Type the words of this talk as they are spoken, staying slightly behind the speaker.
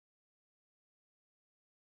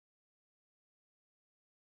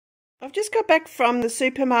I've just got back from the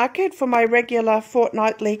supermarket for my regular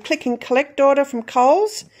fortnightly click and collect order from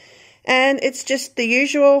Coles, and it's just the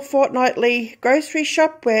usual fortnightly grocery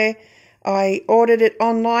shop where I ordered it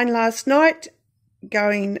online last night,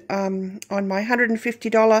 going on my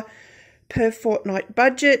 $150 per fortnight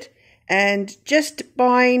budget, and just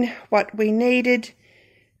buying what we needed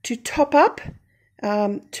to top up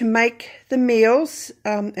to make the meals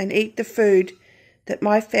and eat the food that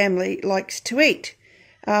my family likes to eat.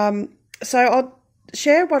 So I'll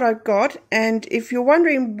share what I've got, and if you're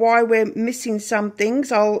wondering why we're missing some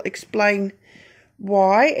things, I'll explain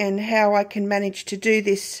why and how I can manage to do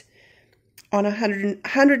this on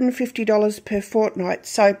 $150 per fortnight.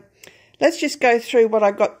 So let's just go through what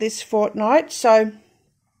I got this fortnight. So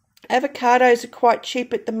avocados are quite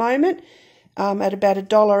cheap at the moment, at about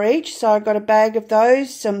 $1 each. So I got a bag of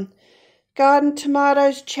those, some garden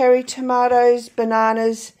tomatoes, cherry tomatoes,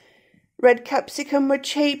 bananas. Red capsicum were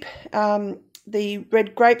cheap. The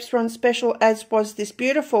red grapes were on special, as was this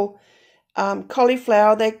beautiful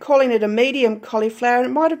cauliflower. They're calling it a medium cauliflower, and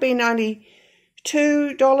it might have been only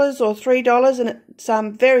 $2 or $3, and it's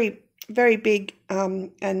very, very big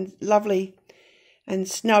and lovely and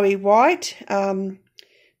snowy white.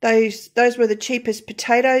 Those were the cheapest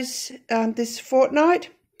potatoes this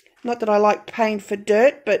fortnight. Not that I like paying for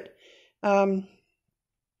dirt, but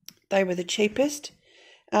they were the cheapest.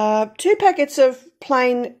 2 packets of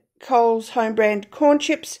plain Coles home brand corn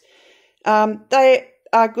chips. They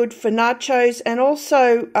are good for nachos, and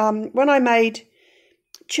also when I made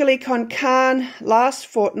chili con carne last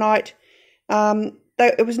fortnight,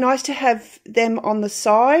 it was nice to have them on the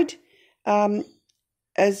side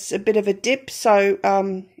as a bit of a dip, so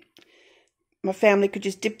my family could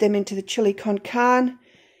just dip them into the chili con carne.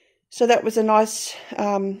 So that was a nice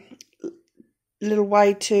little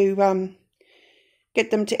way to get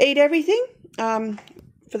them to eat everything.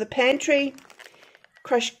 For the pantry,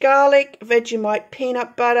 crushed garlic, Vegemite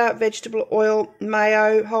peanut butter, vegetable oil,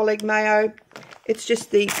 mayo, whole egg mayo. It's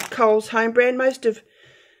just the Coles home brand. Most of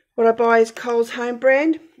what I buy is Coles home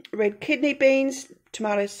brand. Red kidney beans,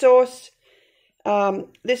 tomato sauce,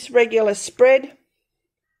 this regular spread.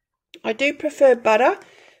 I do prefer butter,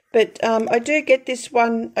 but I do get this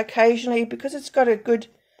one occasionally because it's got a good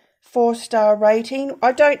 4-star rating.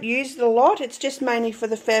 I don't use it a lot. It's just mainly for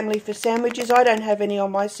the family for sandwiches. I don't have any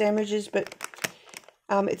on my sandwiches, but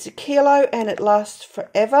it's a kilo and it lasts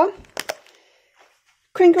forever.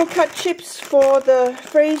 Crinkle cut chips for the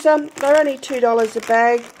freezer. They're only $2 a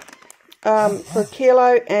bag for a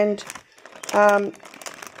kilo, and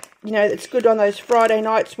you know, it's good on those Friday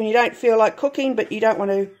nights when you don't feel like cooking, but you don't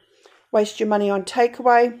want to waste your money on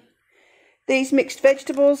takeaway. These mixed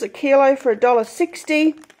vegetables, a kilo for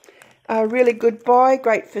 $1.60. A really good buy,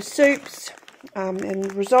 great for soups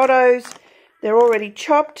and risottos. They're already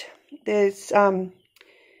chopped. There's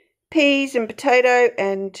peas and potato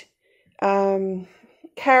and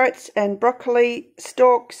carrots and broccoli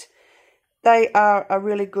stalks. They are a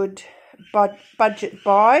really good budget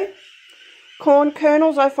buy. Corn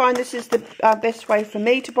kernels, I find this is the best way for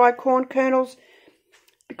me to buy corn kernels,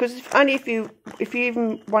 because if you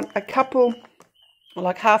even want a couple, or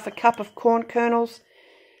like half a cup of corn kernels,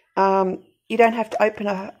 you don't have to open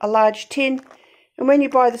a large tin, and when you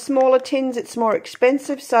buy the smaller tins it's more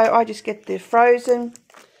expensive, so I just get the frozen.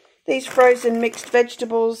 These frozen mixed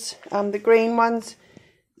vegetables, the green ones,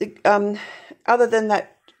 other than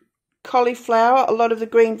that cauliflower, a lot of the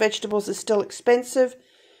green vegetables are still expensive,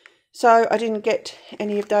 so I didn't get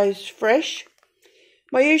any of those fresh.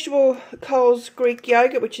 My usual Coles Greek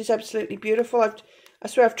yogurt, which is absolutely beautiful. I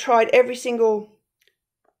swear I've tried every single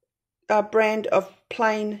brand of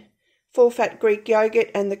plain full-fat Greek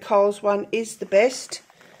yogurt, and the Coles one is the best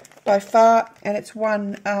by far, and it's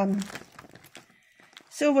won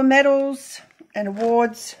silver medals and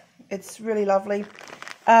awards. It's really lovely.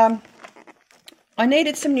 I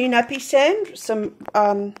needed some new nappy sand, some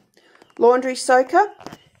laundry soaker,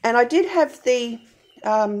 and I did have the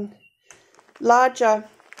larger,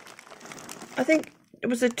 I think it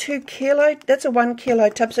was a 2 kilo, that's a 1 kilo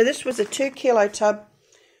tub, so this was a 2 kilo tub,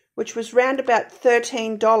 which was round about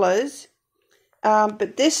 $13,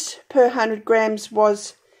 but this per 100 grams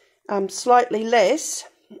was slightly less.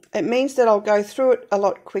 It means that I'll go through it a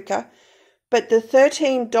lot quicker, but the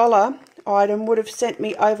 $13 item would have sent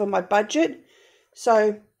me over my budget.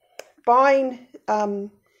 So buying,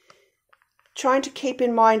 trying to keep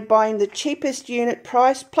in mind buying the cheapest unit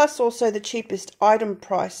price plus also the cheapest item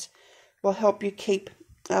price will help you keep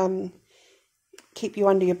you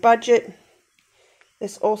under your budget.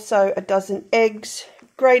 There's also a dozen eggs,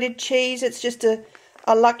 grated cheese. It's just a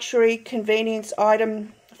luxury convenience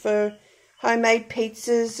item for homemade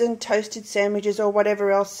pizzas and toasted sandwiches or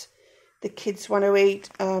whatever else the kids want to eat.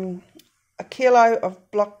 A kilo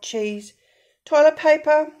of block cheese, toilet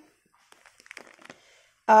paper.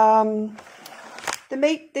 The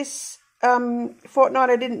meat this fortnight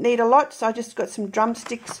I didn't need a lot, so I just got some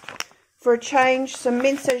drumsticks for a change, some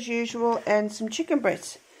mince as usual, and some chicken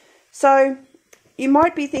breasts. So you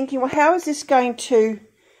might be thinking, well, how is this going to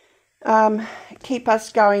keep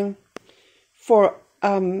us going for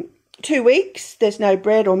 2 weeks? There's no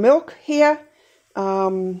bread or milk here.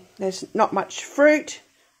 There's not much fruit,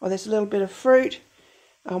 or there's a little bit of fruit.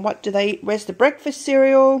 What do they eat? Where's the breakfast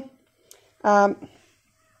cereal?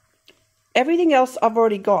 Everything else I've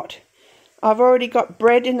already got. I've already got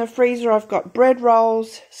bread in the freezer. I've got bread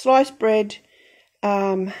rolls, sliced bread,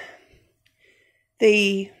 the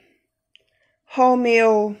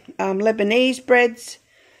wholemeal Lebanese breads.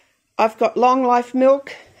 I've got long life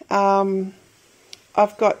milk.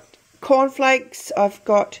 I've got cornflakes. I've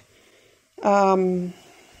got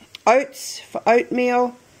oats for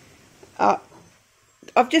oatmeal.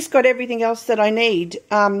 I've just got everything else that I need.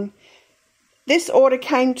 This order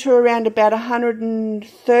came to around about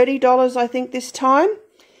 $130, I think, this time,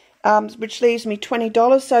 which leaves me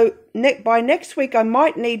 $20. So by next week, I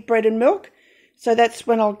might need bread and milk. So that's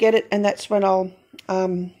when I'll get it, and that's when I'll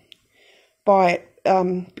buy it.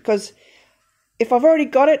 Because if I've already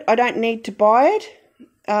got it, I don't need to buy it.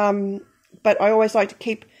 But I always like to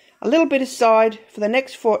keep a little bit aside for the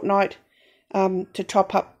next fortnight to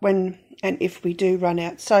top up when and if we do run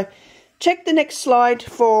out. So check the next slide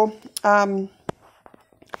for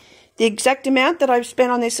the exact amount that I've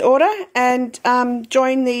spent on this order, and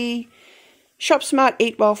join the Shop Smart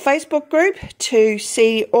Eat Well Facebook group to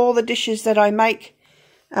see all the dishes that I make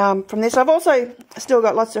from this. I've also still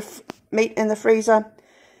got lots of meat in the freezer,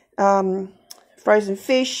 frozen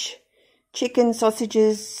fish, chicken,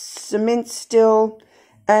 sausages, some mince still,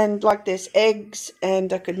 and like there's eggs,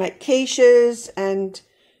 and I could make quiches and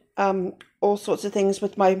all sorts of things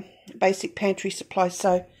with my basic pantry supplies.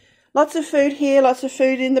 So lots of food here, lots of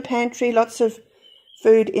food in the pantry, lots of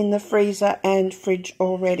food in the freezer and fridge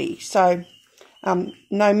already. So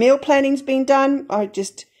no meal planning's been done. I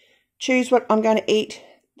just choose what I'm going to eat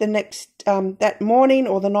the next that morning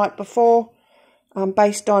or the night before,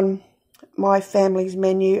 based on my family's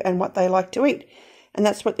menu and what they like to eat. And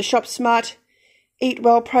that's what the Shop Smart Eat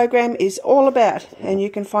Well program is all about. And you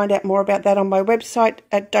can find out more about that on my website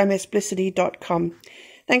at domesplicity.com.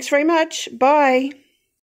 Thanks very much. Bye.